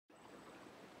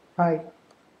Hi,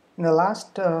 in the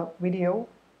last video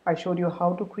I showed you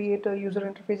how to create a user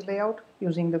interface layout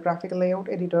using the graphical layout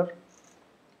editor,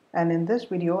 and in this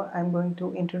video I'm going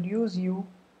to introduce you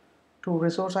to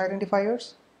resource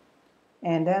identifiers,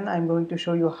 and then I'm going to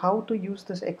show you how to use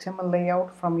this XML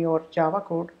layout from your Java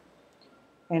code,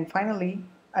 and finally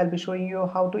I'll be showing you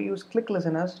how to use click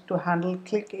listeners to handle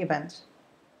click events.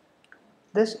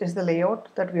 This is the layout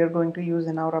that we are going to use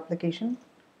in our application.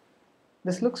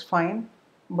 This looks fine,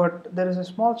 but there is a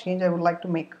small change I would like to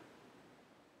make.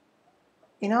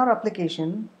 In our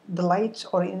application, the lights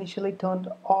are initially turned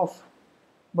off,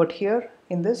 but here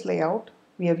in this layout,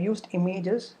 we have used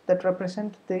images that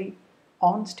represent the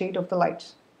on state of the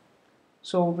lights.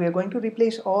 So we are going to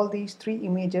replace all these three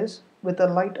images with a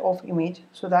light off image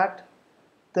so that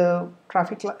the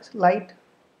traffic light,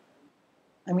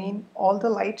 all the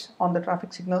lights on the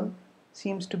traffic signal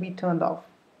seems to be turned off.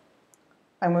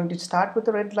 I'm going to start with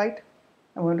the red light.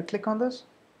 I'm going to click on this,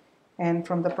 and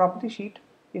from the property sheet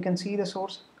you can see the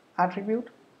source attribute.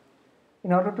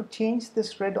 In order to change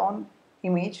this red on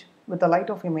image with the light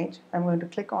off image, I'm going to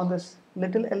click on this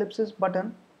little ellipsis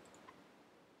button,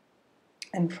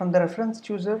 and from the reference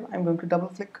chooser I'm going to double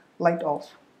click light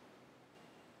off.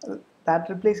 That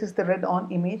replaces the red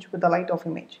on image with the light off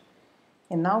image,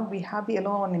 and now we have the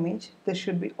yellow on image. This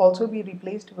should also be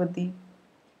replaced with the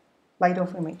light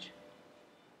off image.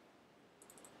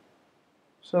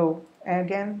 So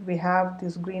again we have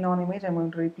this green on image. I'm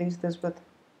going to replace this with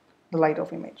the light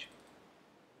off image.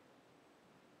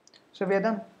 So we are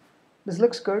done. This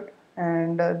looks good,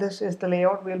 and this is the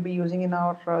layout we'll be using in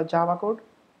our Java code.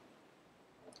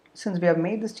 Since we have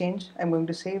made this change, I'm going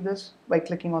to save this by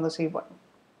clicking on the save button.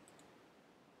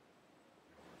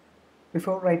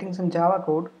 Before writing some Java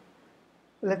code,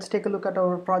 let's take a look at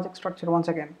our project structure once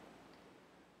again.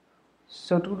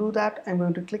 So to do that, I'm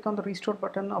going to click on the restore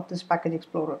button of this package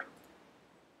explorer,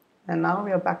 and now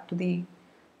we are back to the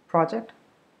project.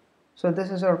 So this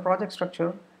is our project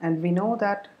structure, and we know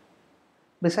that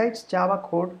besides Java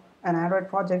code, an Android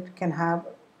project can have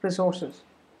resources,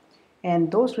 and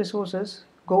those resources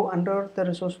go under the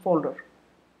resource folder.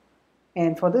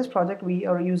 And for this project we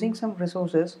are using some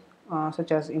resources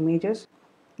such as images,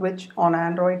 which on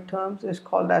Android terms is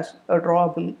called as a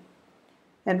drawable,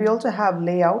 and we also have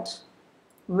layouts,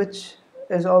 which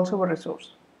is also a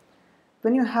resource.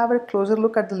 When you have a closer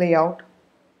look at the layout,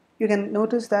 you can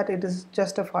notice that it is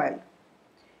just a file.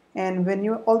 And when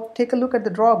you all take a look at the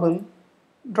drawable,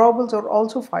 drawables are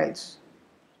also files.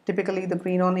 Typically the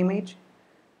green on image,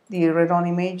 the red on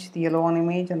image, the yellow on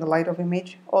image, and the light of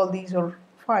image, all these are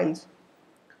files.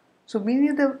 So we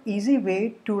need an easy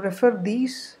way to refer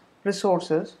these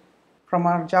resources from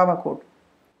our Java code.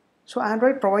 So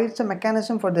Android provides a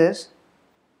mechanism for this.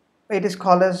 It is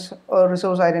called as a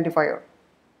resource identifier.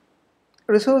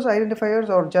 Resource identifiers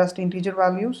are just integer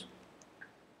values.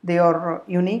 They are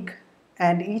unique,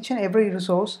 and each and every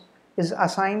resource is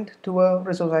assigned to a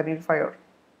resource identifier.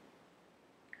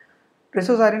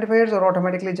 Resource identifiers are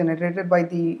automatically generated by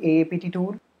the AAPT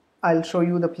tool. I'll show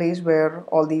you the place where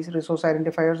all these resource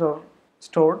identifiers are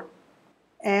stored.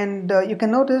 And you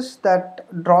can notice that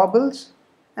drawables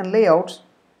and layouts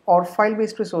are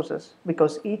file-based resources,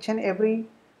 because each and every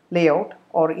layout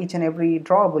or each and every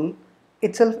drawable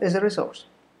itself is a resource.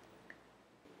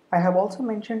 I have also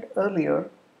mentioned earlier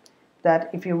that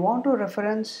if you want to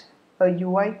reference a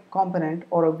UI component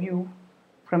or a view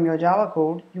from your Java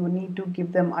code, you need to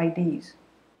give them IDs.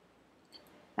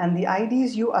 And the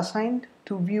IDs you assigned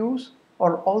to views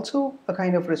are also a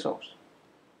kind of resource.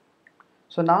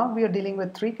 So now we are dealing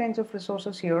with three kinds of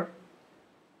resources here: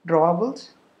 drawables,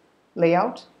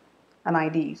 layouts, and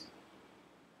IDs.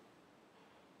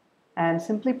 And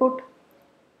simply put,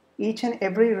 each and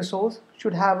every resource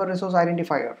should have a resource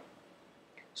identifier.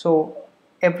 So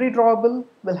every drawable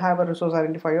will have a resource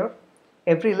identifier,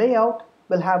 every layout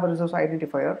will have a resource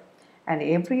identifier, and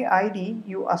every ID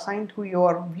you assign to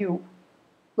your view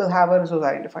will have a resource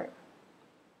identifier.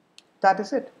 That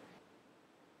is it.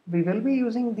 We will be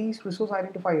using these resource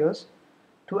identifiers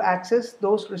to access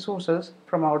those resources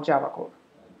from our Java code.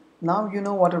 Now you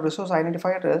know what a resource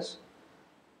identifier is,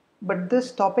 but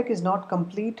this topic is not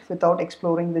complete without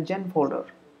exploring the gen folder.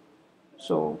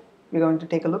 So we're going to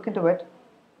take a look into it.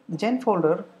 The gen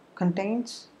folder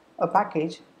contains a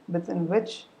package within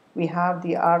which we have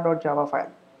the R.java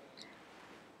file.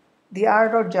 The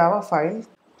R.java file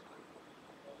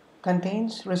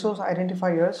contains resource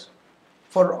identifiers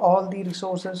for all the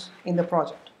resources in the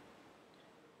project.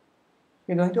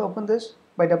 We're going to open this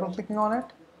by double clicking on it.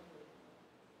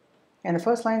 And the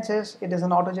first line says it is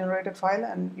an auto-generated file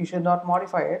and you should not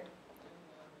modify it.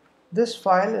 This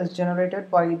file is generated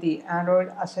by the Android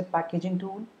Asset Packaging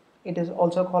tool. It is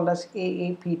also called as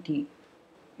AAPT.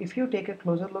 If you take a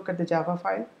closer look at the Java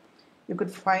file, you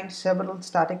could find several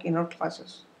static inner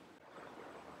classes.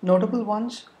 Notable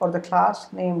ones are the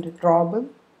class named Drawable,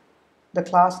 the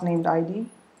class named ID,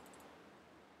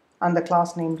 and the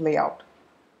class named Layout.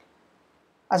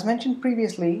 As mentioned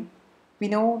previously, we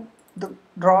know the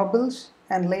drawables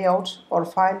and layouts are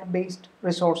file-based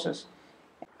resources.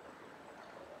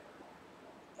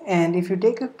 And if you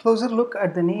take a closer look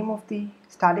at the name of the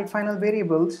static final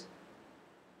variables,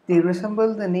 they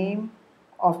resemble the name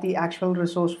of the actual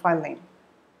resource file name.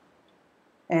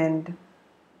 And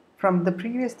from the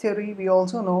previous theory, we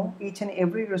also know each and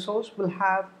every resource will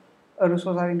have a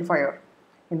resource identifier.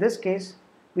 In this case,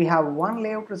 we have one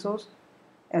layout resource,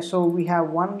 and so we have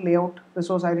one layout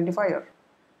resource identifier.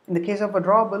 In the case of a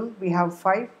drawable, we have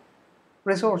 5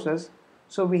 resources,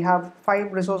 so we have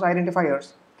 5 resource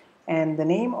identifiers, and the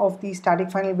name of these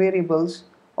static final variables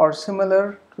are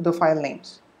similar to the file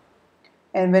names.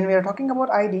 And when we are talking about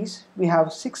IDs, we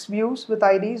have 6 views with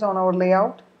IDs on our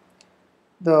layout: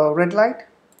 the red light,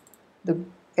 the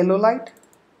yellow light,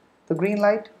 the green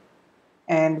light,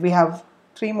 and we have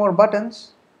 3 more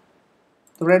buttons: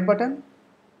 the red button,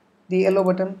 the yellow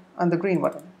button, and the green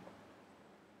button.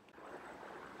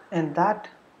 And that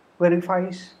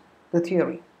verifies the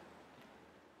theory.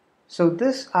 So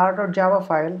this R.java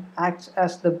file acts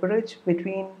as the bridge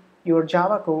between your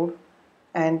Java code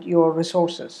and your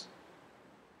resources.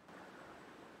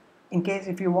 In case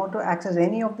if you want to access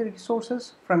any of the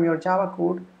resources from your Java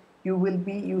code, you will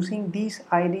be using these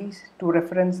IDs to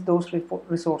reference those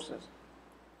resources.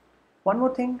 One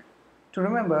more thing to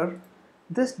remember,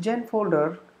 this gen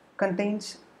folder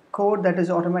contains code that is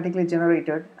automatically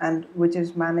generated and which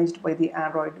is managed by the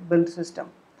Android build system.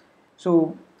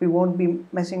 So we won't be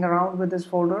messing around with this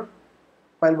folder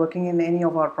while working in any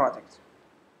of our projects.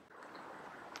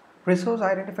 Resource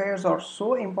identifiers are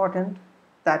so important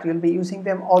that you'll be using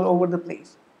them all over the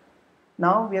place.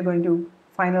 Now we are going to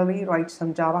finally write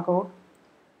some Java code.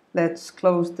 Let's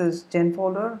close this gen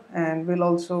folder, and we'll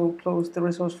also close the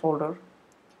resource folder,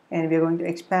 and we are going to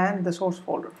expand the source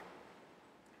folder.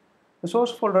 The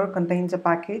source folder contains a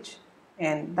package,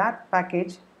 and that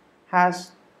package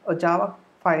has a Java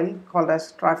file called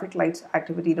as traffic lights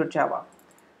activity.java.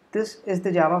 This is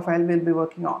the Java file we'll be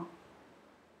working on.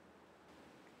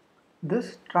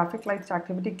 This traffic lights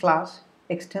activity class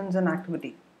extends an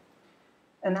activity.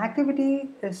 An activity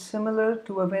is similar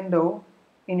to a window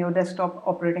in your desktop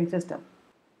operating system.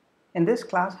 And this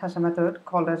class has a method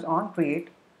called as onCreate.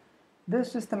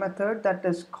 This is the method that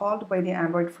is called by the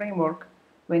Android framework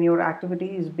when your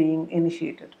activity is being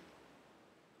initiated.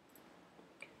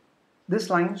 This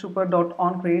line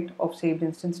super.onCreate of saved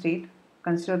instance state,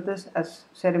 consider this as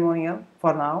ceremonial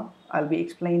for now. I'll be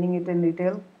explaining it in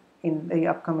detail in the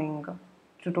upcoming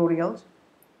tutorials.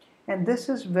 And this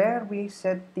is where we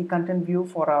set the content view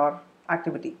for our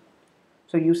activity.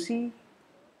 So you see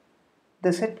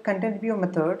the set content view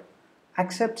method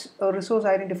accepts a resource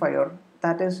identifier,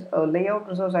 that is a layout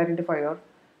resource identifier,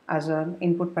 as an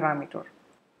input parameter.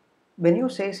 When you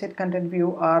say set content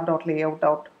view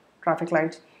r.layout.traffic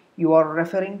lights, you are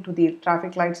referring to the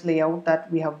traffic lights layout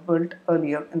that we have built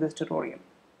earlier in this tutorial.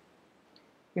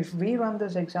 If we run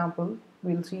this example,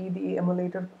 we'll see the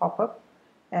emulator pop up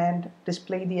and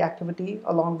display the activity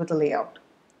along with the layout.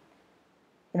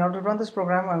 In order to run this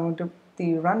program, I'm going to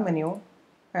the run menu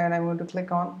and I'm going to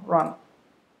click on run.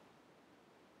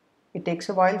 It takes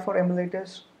a while for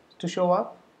emulators to show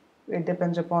up. It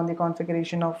depends upon the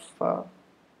configuration of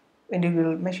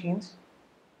individual machines.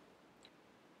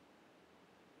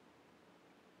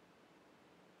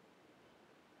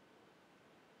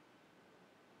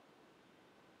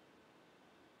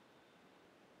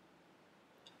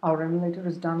 Our emulator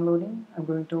is done loading. I'm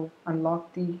going to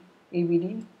unlock the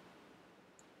AVD,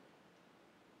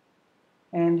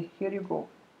 and here you go.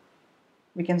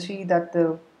 We can see that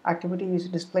the activity is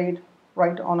displayed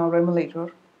right on our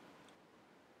emulator.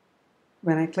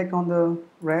 When I click on the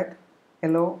red,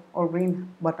 yellow or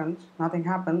green buttons, nothing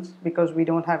happens because we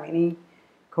don't have any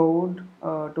code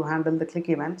to handle the click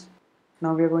events.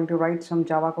 Now we are going to write some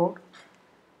Java code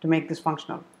to make this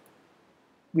functional.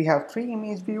 We have 3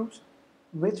 image views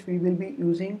which we will be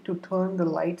using to turn the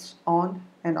lights on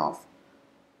and off.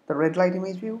 The red light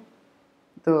image view,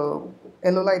 the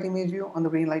yellow light image view, and the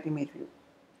green light image view.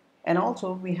 And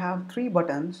also we have 3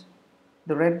 buttons,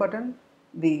 the red button,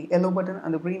 the yellow button,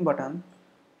 and the green button,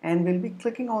 and we'll be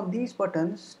clicking on these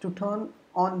buttons to turn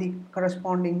on the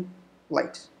corresponding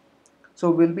lights. So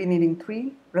we'll be needing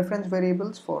 3 reference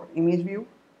variables for image view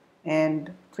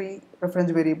and 3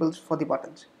 reference variables for the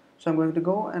buttons. So I'm going to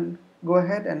go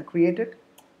ahead and create it.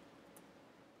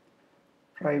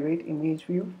 Private image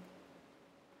view,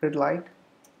 red light,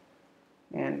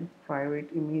 and private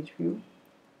image view.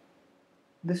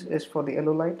 This is for the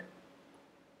yellow light,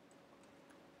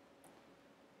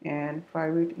 and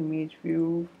private image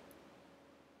view,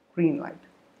 green light.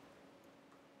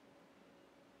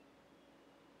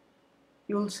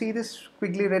 You will see this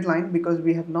squiggly red line because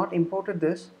we have not imported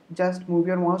this. Just move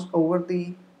your mouse over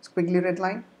the squiggly red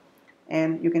line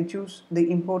and you can choose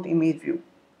the import image view.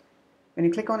 When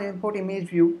you click on import image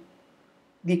view,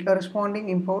 the corresponding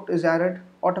import is added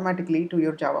automatically to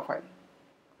your Java file.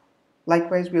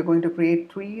 Likewise, we are going to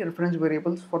create 3 reference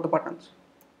variables for the buttons.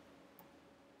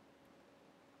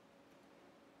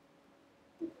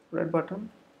 Red button,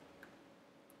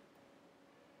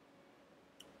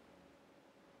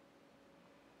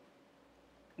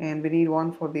 and we need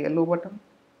one for the yellow button,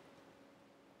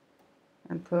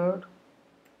 and third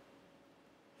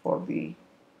for the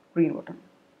green button.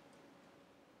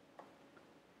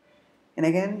 And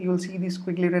again, you will see these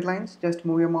squiggly red lines. Just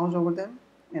move your mouse over them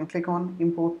and click on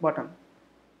import button.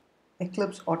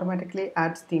 Eclipse automatically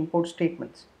adds the import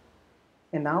statements.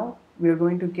 And now we are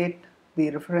going to get the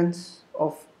reference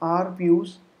of our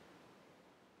views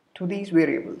to these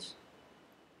variables.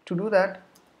 To do that,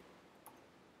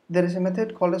 there is a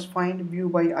method called as find view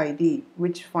by ID,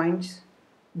 which finds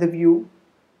the view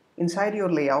inside your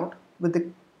layout with the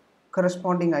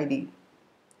corresponding ID.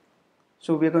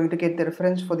 So we are going to get the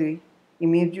reference for the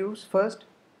image views first.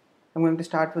 I'm going to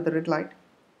start with the red light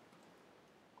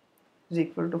is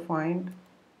equal to find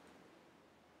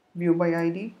view by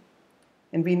ID,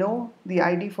 and we know the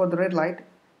ID for the red light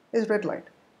is red light.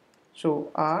 So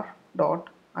r.id.redlight.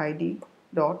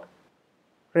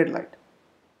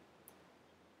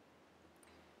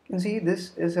 You can see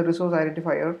this is a resource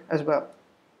identifier as well.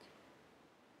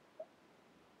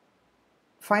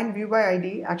 Find view by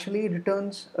ID actually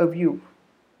returns a view,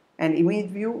 and image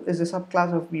view is a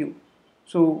subclass of view.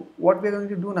 So what we're going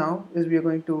to do now is we are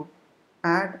going to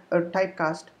add a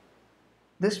typecast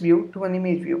this view to an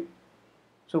image view.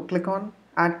 So click on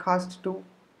add cast to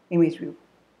image view.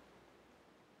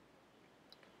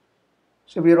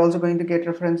 So we are also going to get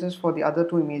references for the other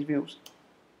 2 image views.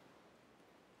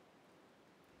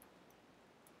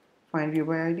 Find view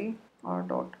by ID,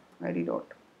 r.id.yellow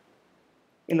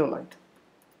light,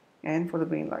 and for the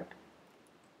green light.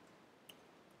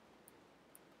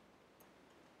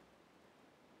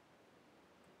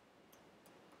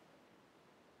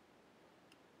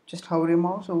 Just hover your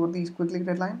mouse over the squiggly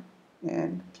red line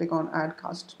and click on add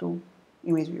cast to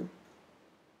image view.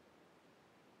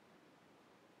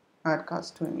 Add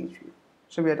cast to image view.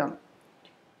 So we are done.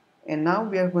 And now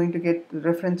we are going to get the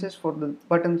references for the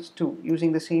buttons too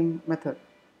using the same method.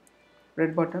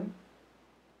 Red button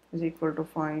is equal to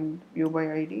find view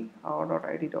by ID,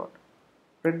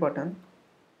 r.id.red button.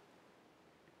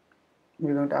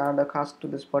 We're going to add a cast to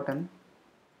this button,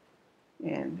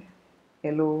 and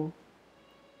yellow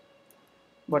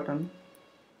button,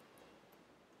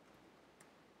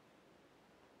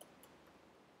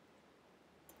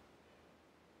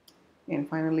 and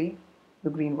finally the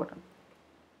green button.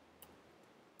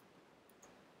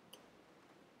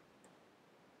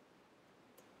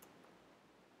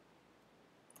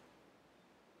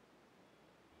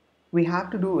 We have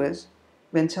to do is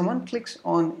when someone clicks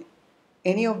on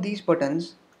any of these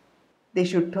buttons, they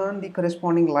should turn the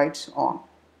corresponding lights on.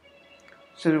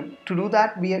 So to do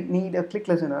that, we need a click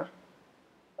listener.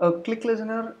 A click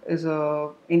listener is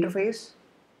a interface.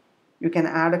 You can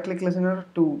add a click listener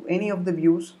to any of the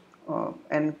views,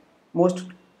 and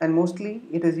mostly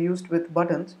it is used with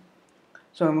buttons.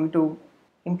 So I'm going to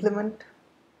implement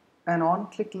an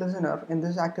on-click listener in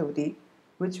this activity,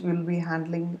 which will be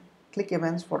handling click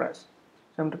events for us.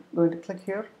 So I'm going to click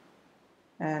here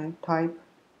and type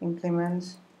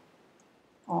implements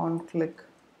on-click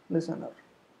listener,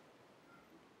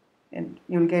 and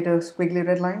you'll get a squiggly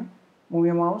red line. Move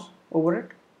your mouse over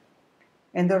it,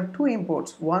 and there are 2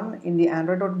 imports, one in the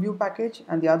Android.view package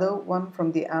and the other one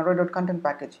from the Android.content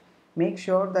package. Make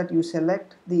sure that you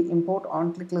select the import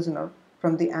on-click listener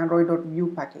from the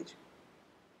Android.view package.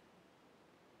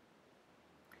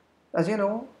 As you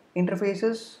know,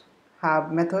 interfaces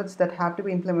have methods that have to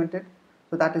be implemented,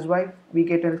 so that is why we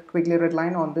get a squiggly red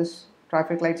line on this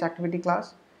traffic lights activity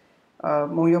class.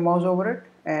 Move your mouse over it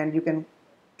and you can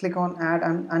click on add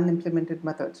unimplemented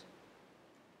methods.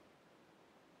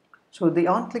 So the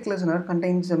on-click listener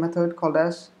contains a method called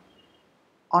as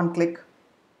onClick,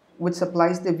 which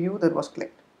supplies the view that was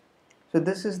clicked. So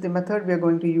this is the method we are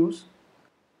going to use.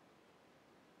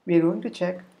 We are going to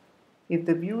check if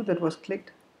the view that was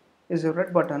clicked is a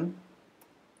red button,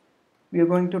 we are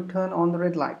going to turn on the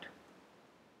red light.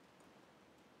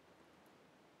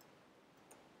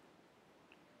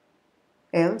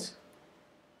 Else,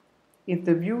 if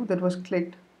the view that was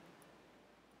clicked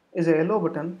is a yellow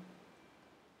button,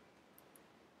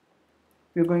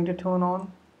 we are going to turn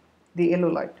on the yellow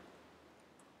light.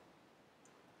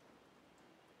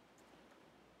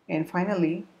 And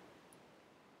finally,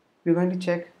 we are going to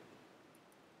check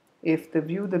if the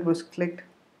view that was clicked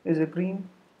is a green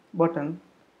button,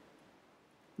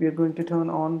 we are going to turn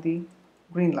on the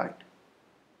green light.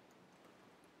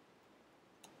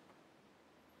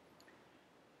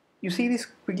 You see these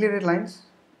quickly red lines?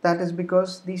 That is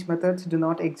because these methods do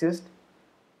not exist.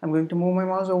 I'm going to move my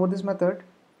mouse over this method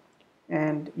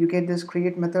and you get this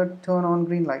create method turn on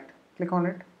green light. Click on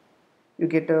it. You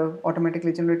get a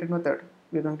automatically generated method.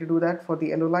 We're going to do that for the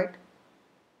yellow light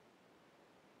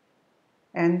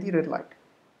and the red light.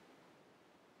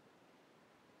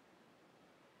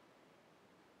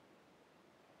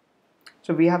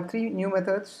 So we have three new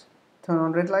methods, turn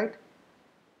on red light,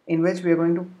 in which we are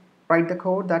going to write the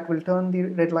code that will turn the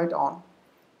red light on.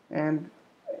 And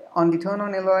on the turn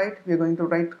on yellow light, we are going to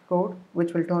write code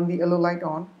which will turn the yellow light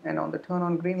on. And on the turn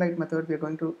on green light method, we are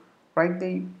going to write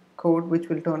the code which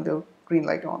will turn the green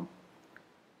light on.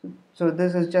 So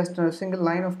this is just a single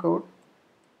line of code.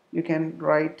 You can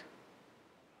write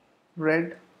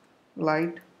red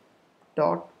light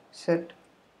dot set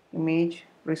image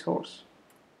resource.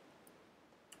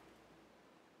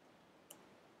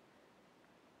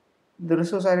 The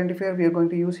resource identifier we are going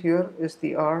to use here is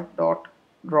the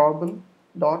R.drawable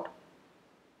dot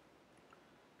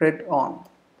red on.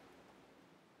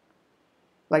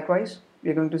 Likewise,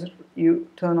 we are going to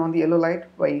turn on the yellow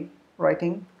light by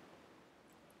writing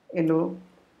yellow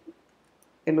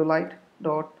light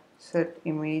dot set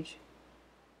image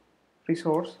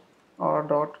resource or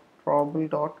dot drawable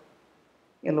dot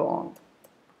yellow on,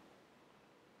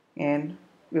 and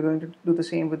we're going to do the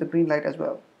same with the green light as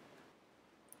well.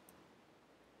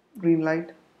 Green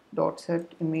light dot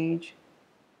set image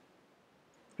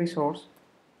resource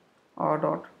or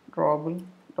dot drawable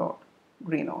dot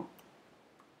green on.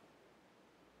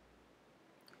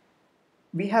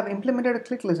 We have implemented a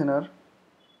click listener,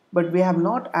 but we have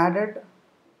not added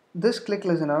this click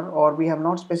listener, or we have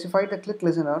not specified the click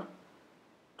listener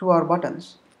to our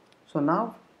buttons. So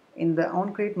now in the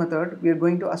onCreate method, we are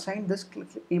going to assign this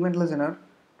event listener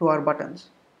to our buttons.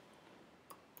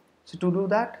 So to do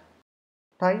that,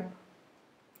 type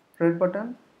red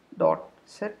button dot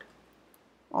set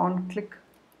on click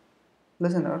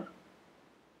listener,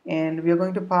 and we are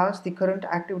going to pass the current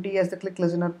activity as the click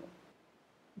listener.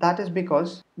 That is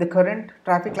because the current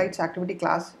traffic lights activity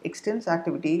class extends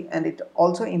activity and it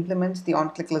also implements the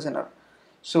onClick listener.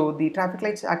 So the traffic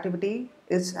lights activity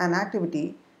is an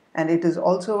activity and it is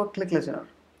also a click listener.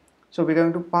 So we're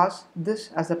going to pass this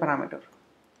as the parameter.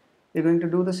 We're going to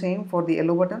do the same for the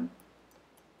yellow button,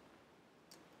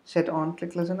 set on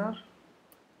click listener,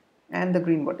 and the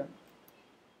green button.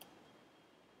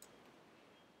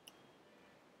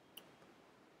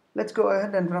 Let's go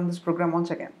ahead and run this program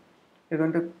once again. We're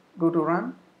going to go to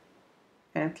run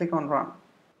and click on run.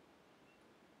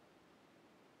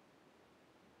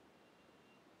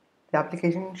 The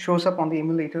application shows up on the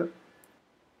emulator,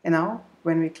 and now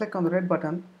when we click on the red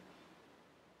button,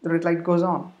 the red light goes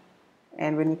on,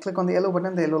 and when you click on the yellow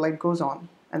button, the yellow light goes on,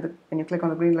 and when you click on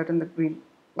the green button, the green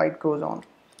light goes on.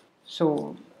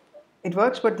 So it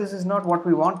works, but this is not what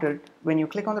we wanted. When you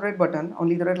click on the red button,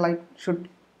 only the red light should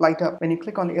light up. When you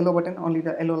click on the yellow button, only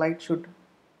the yellow light should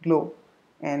glow,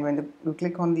 and when you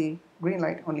click on the green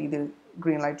light, only the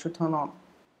green light should turn on,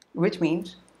 which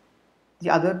means the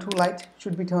other two lights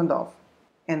should be turned off.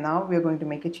 And now we are going to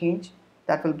make a change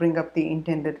that will bring up the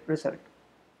intended result.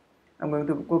 I'm going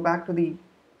to go back to the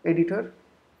editor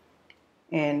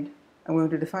and I'm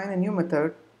going to define a new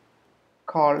method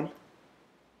called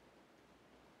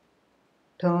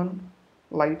turn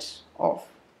lights off.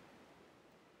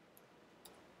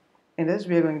 In this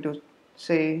we are going to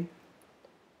say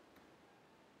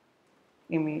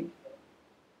image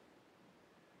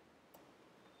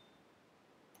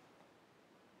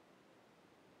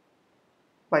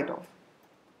light off.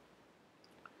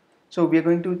 So we are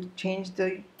going to change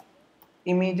the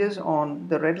images on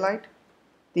the red light,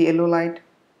 the yellow light,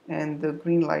 and the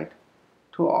green light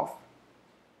to off.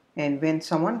 And when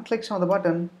someone clicks on the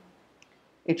button,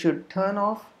 it should turn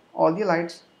off all the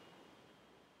lights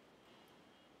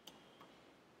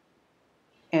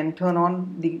and turn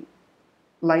on the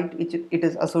light it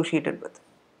is associated with.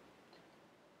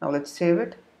 Now let's save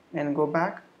it and go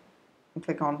back and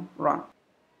click on run.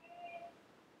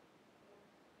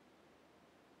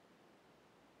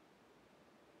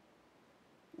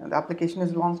 And the application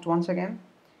is launched once again,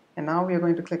 and now we are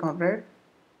going to click on red.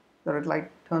 The red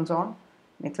light turns on.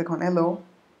 When you click on yellow,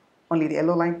 only the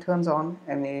yellow light turns on,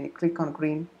 and when you click on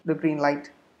green, the green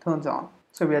light turns on.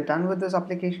 So we are done with this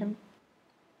application.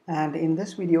 And in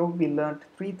this video, we learned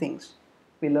three things.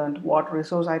 We learned what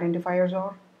resource identifiers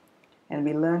are, and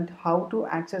we learned how to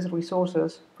access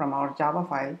resources from our Java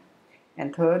file,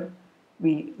 and third,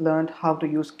 we learned how to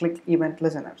use click event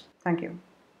listeners. Thank you.